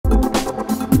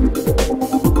Hello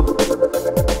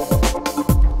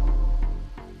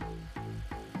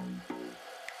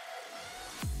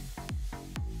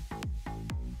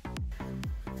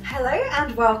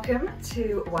and welcome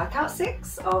to workout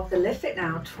 6 of the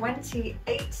LiveFitNow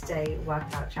 28-day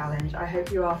workout challenge. I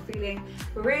hope you are feeling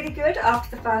really good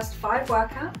after the first 5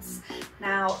 workouts.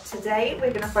 Now today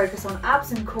we're going to focus on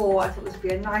abs and core. I thought this would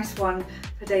be a nice one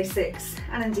for day 6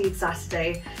 and indeed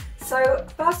Saturday. So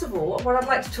first of all, what I'd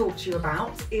like to talk to you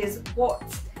about is what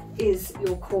is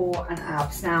your core and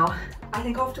abs. Now I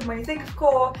think often when you think of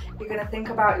core, you're going to think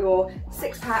about your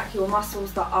six-pack, your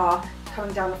muscles that are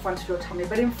coming down the front of your tummy,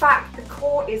 but in fact the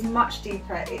core is much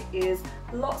deeper. It is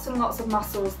lots and lots of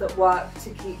muscles that work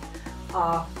to keep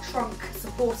our trunk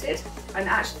supported, and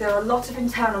actually there are a lot of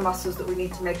internal muscles that we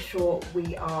need to make sure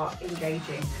we are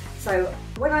engaging. So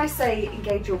when I say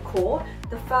engage your core,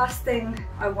 the first thing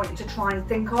I want you to try and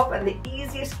think of, and the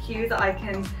easiest cue that I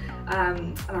can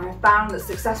and I've found that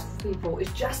successful people,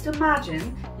 is just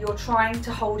imagine you're trying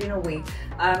to hold in a wee.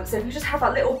 So if you just have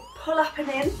that little pull up and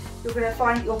in, you're going to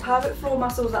find that your pelvic floor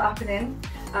muscles are up and in.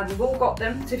 We've all got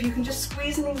them, so if you can just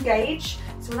squeeze and engage.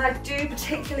 So when I do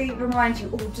particularly remind you,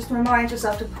 or just remind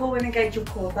yourself to pull and engage your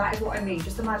core, that is what I mean.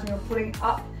 Just imagine you're pulling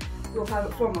up your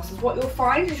pelvic floor muscles. What you'll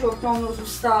find is your abdominals will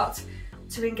start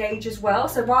to engage as well.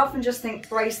 So rather than just think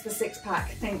brace the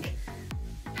six-pack, think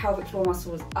pelvic floor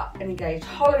muscles up and engaged,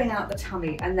 hollowing out the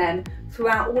tummy, and then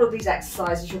throughout all of these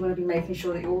exercises you're going to be making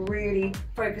sure that you're really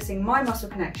focusing mind muscle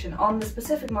connection on the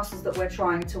specific muscles that we're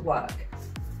trying to work.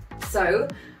 So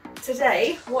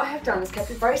today what I have done is kept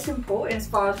it very simple in as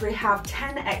far as we have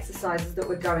 10 exercises that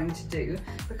we're going to do,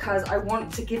 because I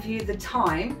want to give you the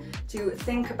time to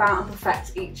think about and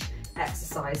perfect each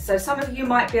exercise. So some of you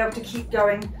might be able to keep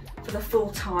going for the full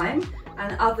time,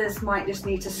 and others might just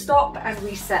need to stop and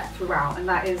reset throughout, and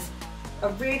that is a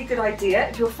really good idea.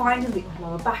 If you're finding that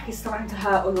your back is starting to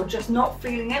hurt, or you're just not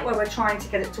feeling it where we're trying to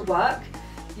get it to work,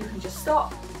 you can just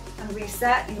stop and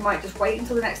reset. You might just wait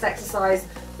until the next exercise,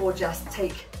 or just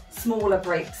take smaller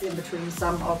breaks in between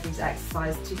some of these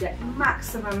exercises to get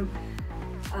maximum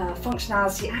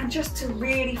functionality and just to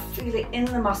really feel it in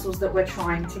the muscles that we're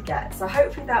trying to get. So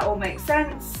hopefully that all makes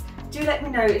sense. Do let me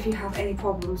know if you have any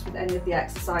problems with any of the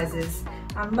exercises,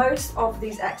 and most of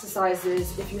these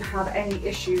exercises, if you have any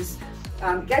issues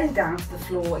getting down to the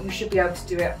floor, you should be able to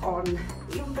do it on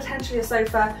even potentially a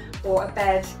sofa or a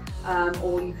bed,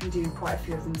 or you can do quite a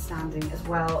few of them standing as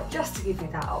well, just to give you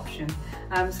that option.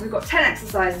 So we've got 10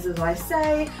 exercises, as I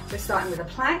say. We're starting with a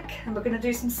plank, and we're going to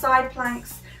do some side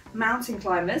planks, mountain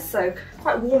climbers, so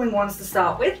quite warming ones to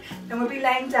start with. Then we'll be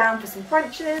laying down for some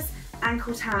crunches,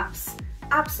 ankle taps,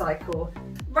 ab cycle,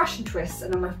 Russian twists,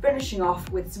 and then we're finishing off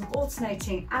with some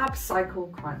alternating ab cycle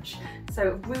crunch.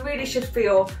 So we really should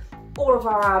feel all of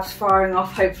our abs firing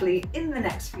off hopefully in the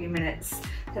next few minutes.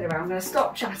 I'm going to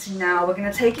stop chatting now. We're going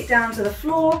to take it down to the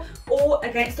floor or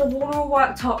against a wall or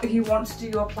worktop if you want to do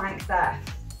your plank there.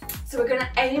 So we're going to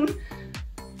aim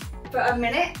for a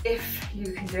minute if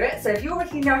you can do it. So if you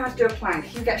already know how to do a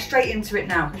plank, you get straight into it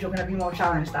now because you're going to be more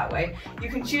challenged that way. You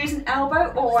can choose an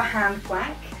elbow or a hand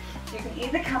plank. You can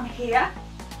either come here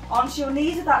onto your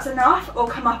knees if that's enough, or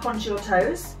come up onto your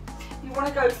toes. You want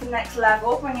to go to the next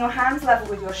level, bring your hands level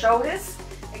with your shoulders.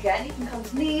 Again, you can come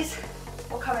to knees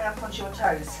or coming up onto your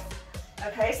toes.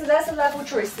 Okay, so there's the level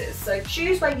choices. So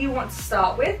choose where you want to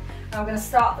start with, and I'm going to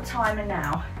start the timer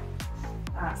now.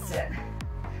 That's it.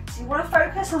 So you want to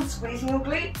focus on squeezing your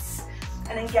glutes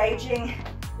and engaging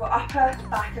your upper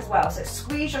back as well. So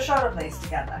squeeze your shoulder blades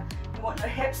together. You want your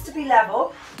hips to be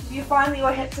level. If you find that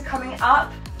your hips are coming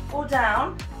up or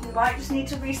down, you might just need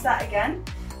to reset again.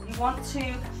 You want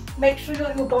to make sure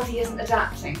that your body isn't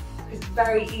adapting, because it's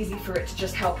very easy for it to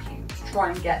just help you to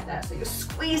try and get there. So you're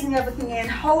squeezing everything in,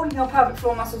 holding your pelvic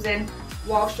floor muscles in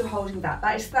whilst you're holding that.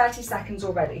 That is 30 seconds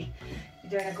already.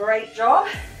 You're doing a great job.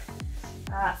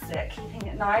 That's it, keeping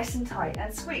it nice and tight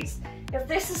and squeeze. If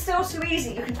this is still too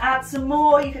easy, you can add some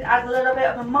more. You can add a little bit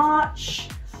of a march.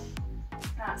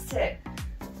 That's it.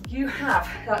 You have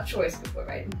that choice, good boy,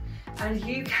 Raiden. And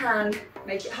you can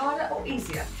make it harder or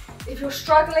easier. If you're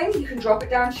struggling, you can drop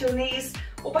it down to your knees,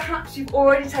 or perhaps you've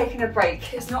already taken a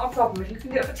break. It's not a problem. If you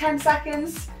can do it for 10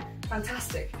 seconds,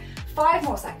 fantastic. 5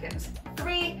 more seconds.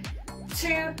 3,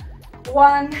 2,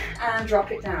 1, and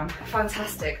drop it down.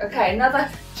 Fantastic. Okay, another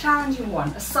challenging one,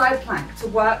 a side plank to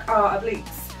work our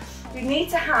obliques. We need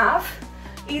to have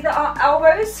either our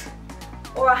elbows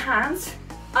or our hands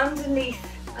underneath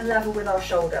and level with our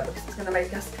shoulder, because it's going to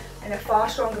make us in a far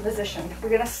stronger position. We're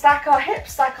going to stack our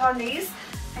hips, stack our knees,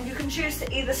 and you can choose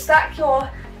to either stack your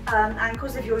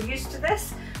ankles if you're used to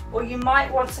this, or you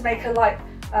might want to make a light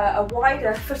a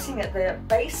wider footing at the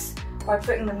base by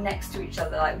putting them next to each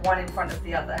other, like one in front of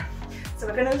the other. So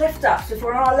we're going to lift up. So if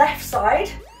we're on our left side,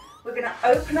 we're going to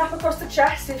open up across the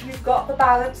chest if you've got the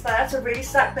balance there to really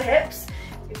stack the hips.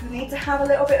 If you need to have a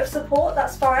little bit of support,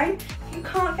 that's fine. If you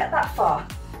can't get that far,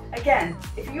 again,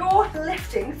 if you're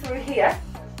lifting through here,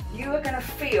 you are going to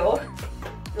feel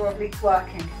your obliques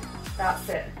working. That's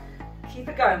it. Keep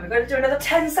it going. We're going to do another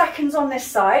 10 seconds on this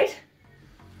side.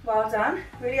 Well done.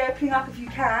 Really opening up if you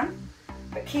can,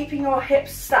 but keeping your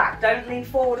hips stacked. Don't lean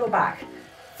forward or back.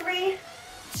 3,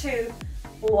 2,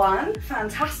 1.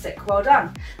 Fantastic. Well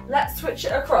done. Let's switch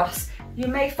it across. You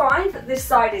may find that this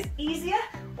side is easier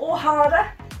or harder.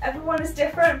 Everyone is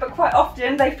different, but quite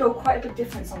often they feel quite a big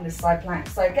difference on this side plank.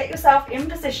 So get yourself in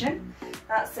position.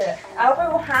 That's it.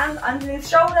 Elbow or hand underneath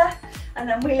shoulder, and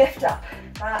then we lift up.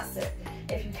 That's it.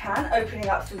 If you can, opening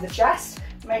up through the chest,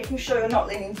 making sure you're not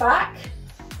leaning back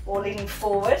or leaning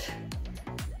forward.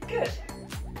 Good.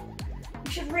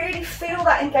 You should really feel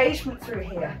that engagement through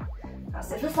here.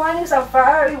 That's it. If you're finding yourself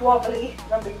very wobbly,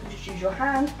 remember you can just use your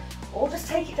hand or just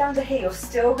take it down to here. You're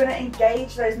still going to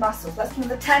engage those muscles. Let's do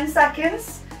the 10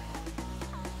 seconds.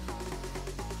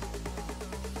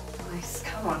 Nice,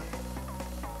 come on.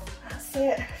 That's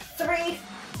it. 3,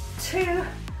 2,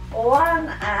 1,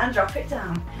 and drop it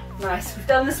down. Nice, we've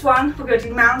done this one. We're going to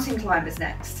do mountain climbers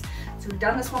next. So we've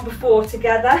done this one before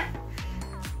together.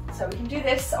 So we can do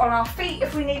this on our feet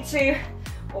if we need to,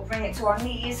 or bring it to our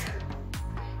knees.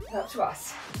 It's up to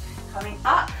us. Coming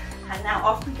up, and now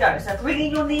off we go. So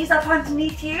bringing your knees up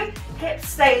underneath you, hips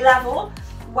stay level,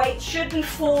 weight should be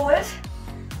forward.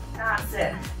 That's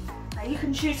it. Now you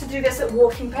can choose to do this at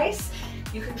walking pace.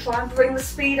 You can try and bring the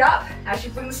speed up. As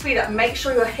you bring the speed up, make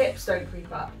sure your hips don't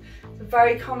creep up. It's a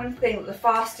very common thing that the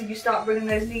faster you start bringing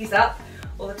those knees up,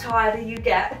 or the tireder you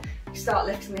get, you start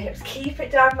lifting the hips. Keep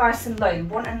it down nice and low. You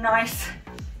want a nice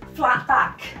flat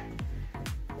back.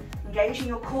 Engaging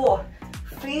your core,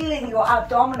 feeling your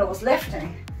abdominals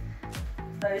lifting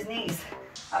those knees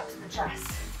up to the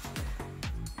chest.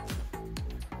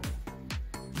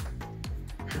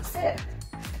 That's it.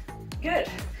 Good.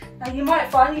 Now you might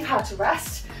find you've had to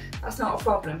rest. That's not a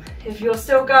problem. If you're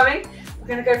still going, we're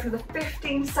going to go for the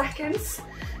 15 seconds.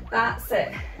 That's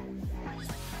it.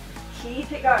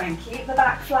 Keep it going. Keep the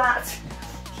back flat.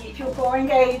 Keep your core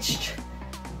engaged.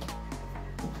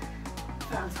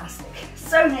 Fantastic.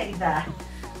 So nearly there.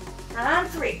 And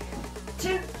 3,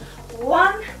 2,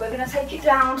 1. We're going to take it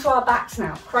down to our backs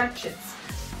now. Crunches.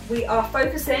 We are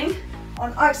focusing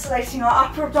on isolating our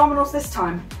upper abdominals this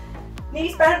time.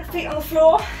 Knees bent, feet on the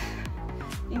floor.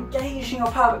 Engaging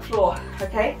your pelvic floor,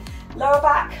 okay? Lower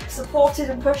back supported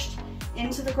and pushed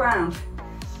into the ground.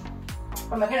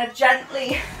 And we're going to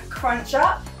gently crunch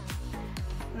up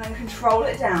and then control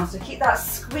it down. So keep that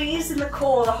squeeze in the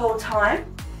core the whole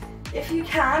time. If you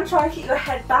can, try and keep your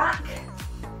head back.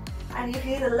 And you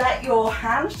can either let your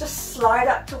hands just slide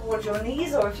up towards your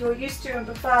knees, or if you're used to and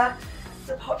prefer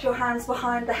to pop your hands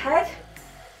behind the head,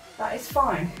 that is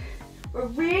fine. We're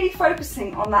really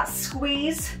focusing on that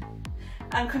squeeze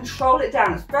and control it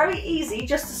down. It's very easy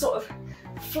just to sort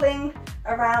of fling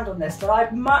around on this, but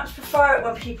I'd much prefer it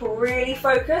when people really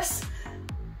focus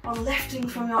on lifting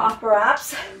from your upper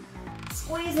abs,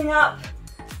 squeezing up,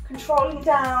 controlling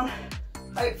down.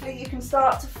 Hopefully you can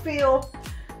start to feel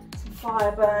some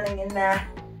fire burning in there.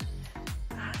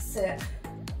 That's it.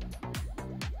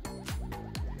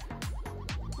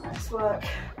 Nice work.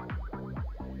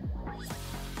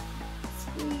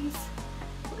 Squeeze.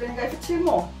 We're going to go for 2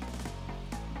 more.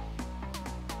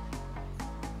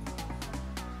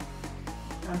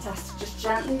 Fantastic. Just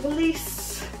gently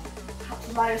release. Have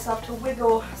to allow yourself to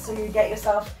wiggle so you get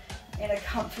yourself in a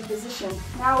comfy position.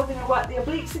 Now we're going to work the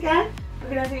obliques again. We're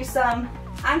going to do some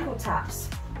ankle taps.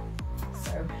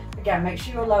 So again, make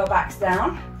sure your lower back's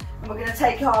down. And we're going to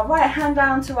take our right hand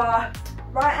down to our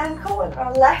right ankle and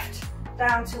our left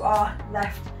down to our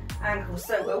left ankle.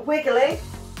 So we're wiggling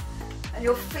and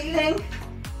you're feeling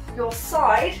your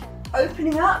side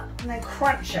opening up and then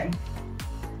crunching.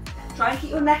 Try and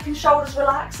keep your neck and shoulders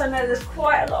relaxed. I know there's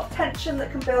quite a lot of tension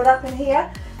that can build up in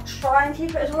here. Try and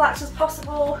keep it as relaxed as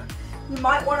possible. You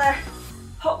might want to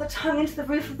pop the tongue into the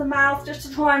roof of the mouth just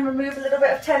to try and remove a little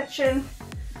bit of tension.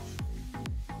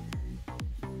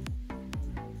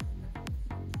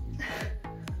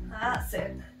 That's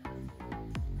it.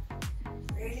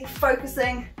 Really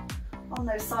focusing on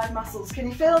those side muscles. Can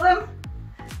you feel them?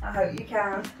 I hope you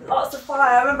can. Lots of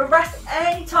fire. Remember, rest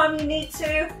anytime you need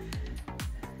to.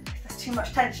 If there's too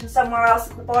much tension somewhere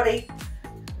else in the body.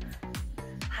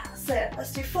 That's it.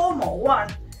 Let's do 4 more.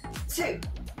 1, 2,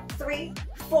 3,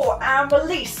 4, and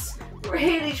release.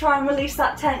 really try and release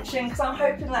that tension because I'm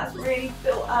hoping that's really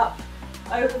built up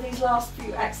over these last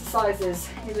few exercises.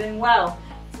 You're doing well.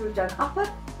 So we've done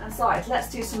upper and side.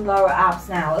 Let's do some lower abs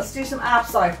now. Let's do some ab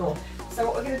cycle. So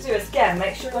what we're going to do is, again,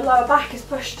 make sure your lower back is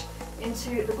pushed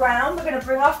into the ground. We're going to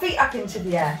bring our feet up into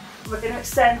the air. We're going to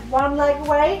extend one leg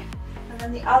away and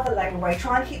then the other leg away.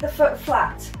 Try and keep the foot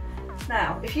flat.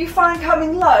 Now, if you find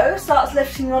coming low starts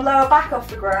lifting your lower back off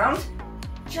the ground,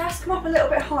 just come up a little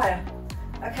bit higher.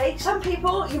 Okay, some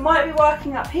people, you might be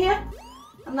working up here,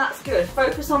 and that's good.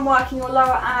 Focus on working your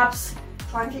lower abs.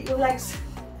 Try and keep your legs,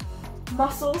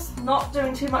 muscles, not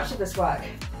doing too much of this work.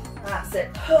 That's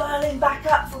it, pulling back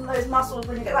up from those muscles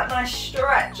when you get that nice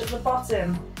stretch at the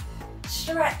bottom.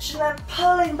 Stretch and then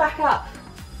pulling back up.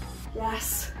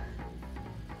 Yes.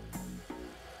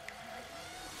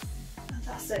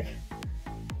 Fantastic.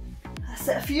 That's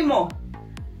it, a few more.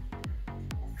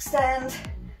 Extend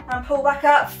and pull back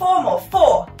up. 4 more.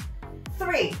 4,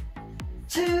 3,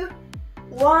 2,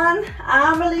 1,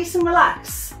 and release and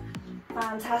relax.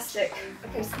 Fantastic.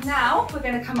 Okay, so now we're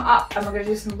going to come up and we're going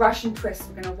to do some Russian twists.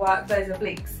 We're going to work those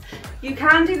obliques. You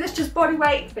can do this just body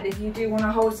weight, but if you do want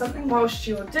to hold something whilst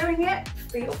you're doing it,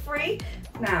 feel free.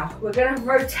 Now, we're going to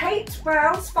rotate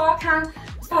round as far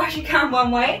as you can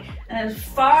one way, and as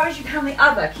far as you can the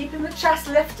other, keeping the chest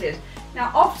lifted.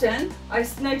 Now, often, I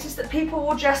notice that people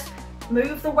will just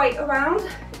move the weight around.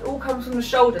 It all comes from the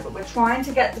shoulder, but we're trying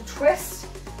to get the twist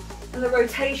and the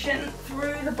rotation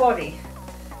through the body.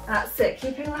 That's it,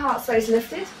 keeping the heart space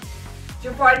lifted. If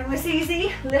you're finding this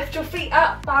easy, lift your feet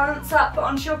up, balance up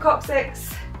onto your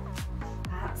coccyx.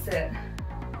 That's it.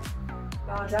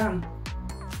 Well done.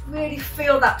 Really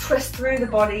feel that twist through the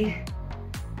body.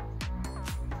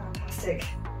 Fantastic.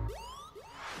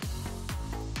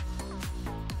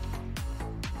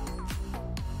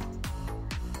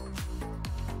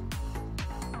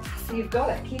 So you've got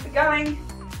it, keep it going.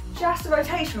 Just a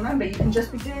rotation, remember you can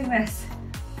just be doing this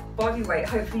body weight.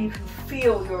 Hopefully you can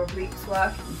feel your obliques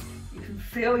working. You can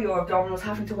feel your abdominals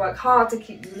having to work hard to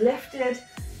keep you lifted.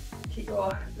 Keep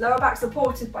your lower back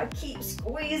supported by keep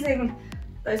squeezing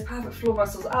those pelvic floor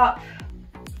muscles up.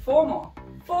 4 more.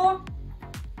 4,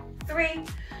 3,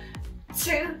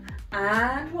 2,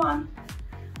 and 1.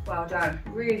 Well done,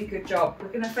 really good job. We're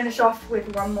going to finish off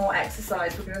with one more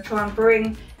exercise. We're going to try and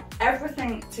bring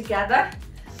everything together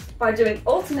by doing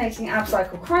alternating ab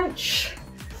cycle crunch.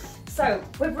 So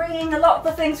we're bringing a lot of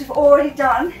the things we've already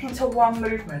done into one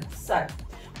movement. So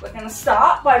we're going to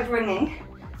start by bringing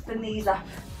the knees up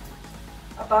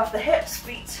above the hips,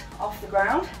 feet off the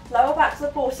ground, lower back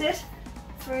supported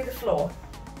through the floor.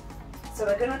 So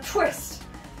we're going to twist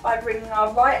by bringing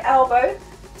our right elbow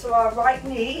to our right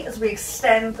knee as we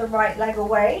extend the right leg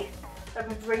away. Then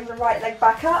we bring the right leg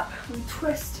back up, we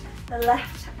twist the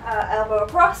left elbow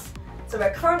across. So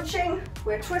we're crunching,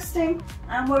 we're twisting,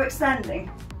 and we're extending.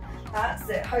 That's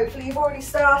it. Hopefully you've already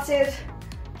started.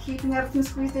 Keeping everything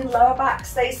squeezed in, lower back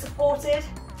stays supported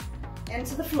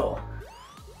into the floor.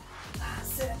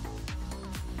 That's it.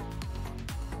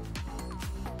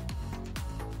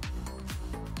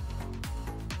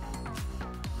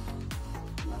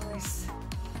 Nice.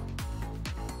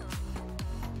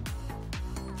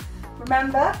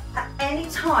 Remember, at any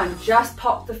time, just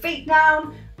pop the feet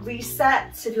down,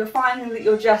 reset. So if you're finding that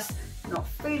you're just not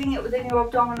feeling it within your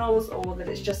abdominals or that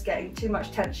it's just getting too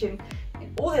much tension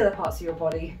in all the other parts of your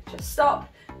body, just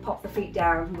stop, pop the feet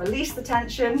down, release the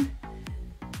tension,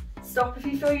 stop if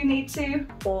you feel you need to,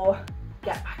 or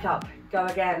get back up, go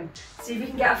again. See if you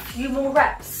can get a few more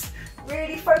reps,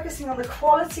 really focusing on the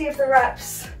quality of the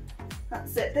reps.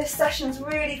 That's it, this session's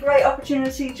really great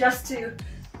opportunity just to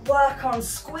work on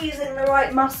squeezing the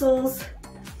right muscles.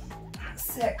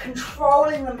 That's it,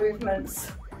 controlling the movements.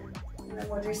 And then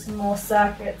we'll do some more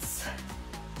circuits,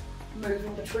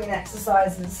 moving between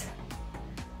exercises.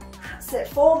 That's it,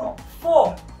 4 more.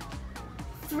 4,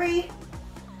 3,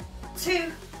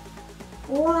 2,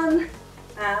 1,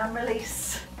 and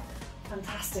release.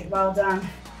 Fantastic, well done.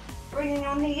 Bringing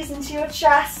your knees into your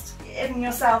chest, giving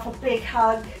yourself a big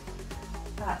hug.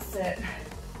 That's it.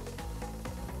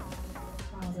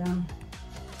 Well done.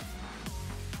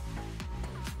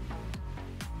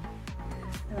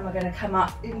 And then we're going to come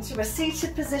up into a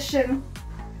seated position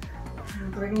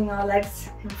and bringing our legs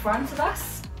in front of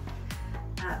us.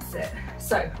 That's it.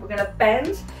 So we're going to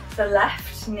bend the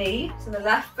left knee, so the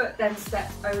left foot then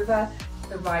steps over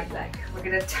the right leg. We're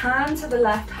going to turn to the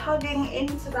left, hugging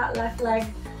into that left leg,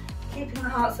 keeping the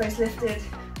heart space lifted,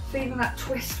 feeling that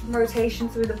twist and rotation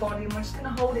through the body, and we're just going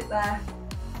to hold it there.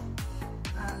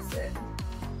 That's it.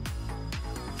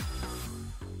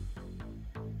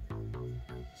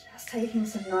 Just taking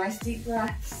some nice deep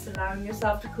breaths, allowing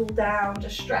yourself to cool down,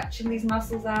 just stretching these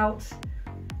muscles out.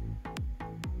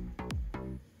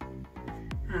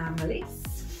 And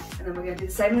release. And then we're going to do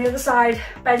the same on the other side,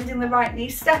 bending the right knee,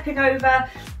 stepping over,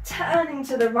 turning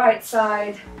to the right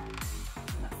side.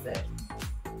 That's it.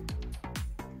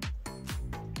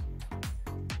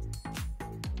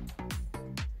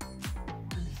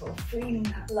 Wonderful. Feeling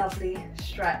that lovely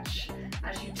stretch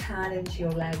as you turn into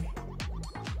your leg.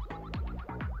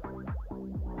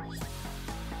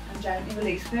 And gently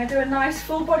release. We're going to do a nice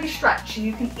full body stretch.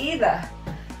 You can either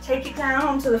take it down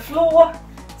onto the floor,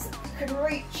 so you can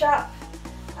reach up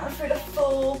and through the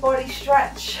full body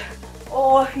stretch,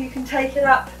 or you can take it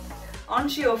up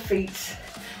onto your feet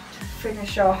to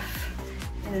finish off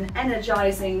in an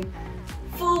energizing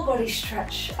full body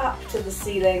stretch up to the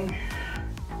ceiling.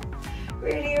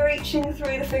 Really reaching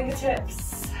through the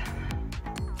fingertips,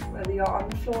 whether you're on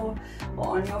the floor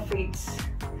or on your feet.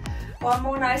 One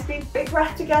more nice big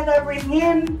breath together, breathing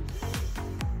in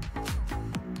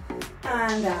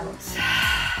and out.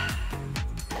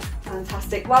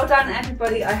 Fantastic. Well done,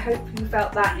 everybody. I hope you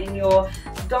felt that in your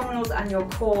abdominals and your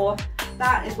core.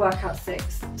 That is workout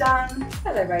 6 done.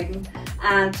 Hello, Raiden.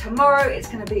 And tomorrow it's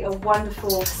going to be a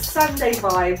wonderful Sunday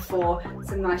vibe for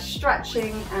some nice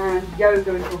stretching and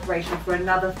yoga incorporation for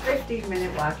another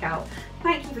 15-minute workout.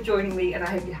 Thank you for joining me, and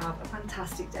I hope you have a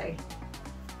fantastic day.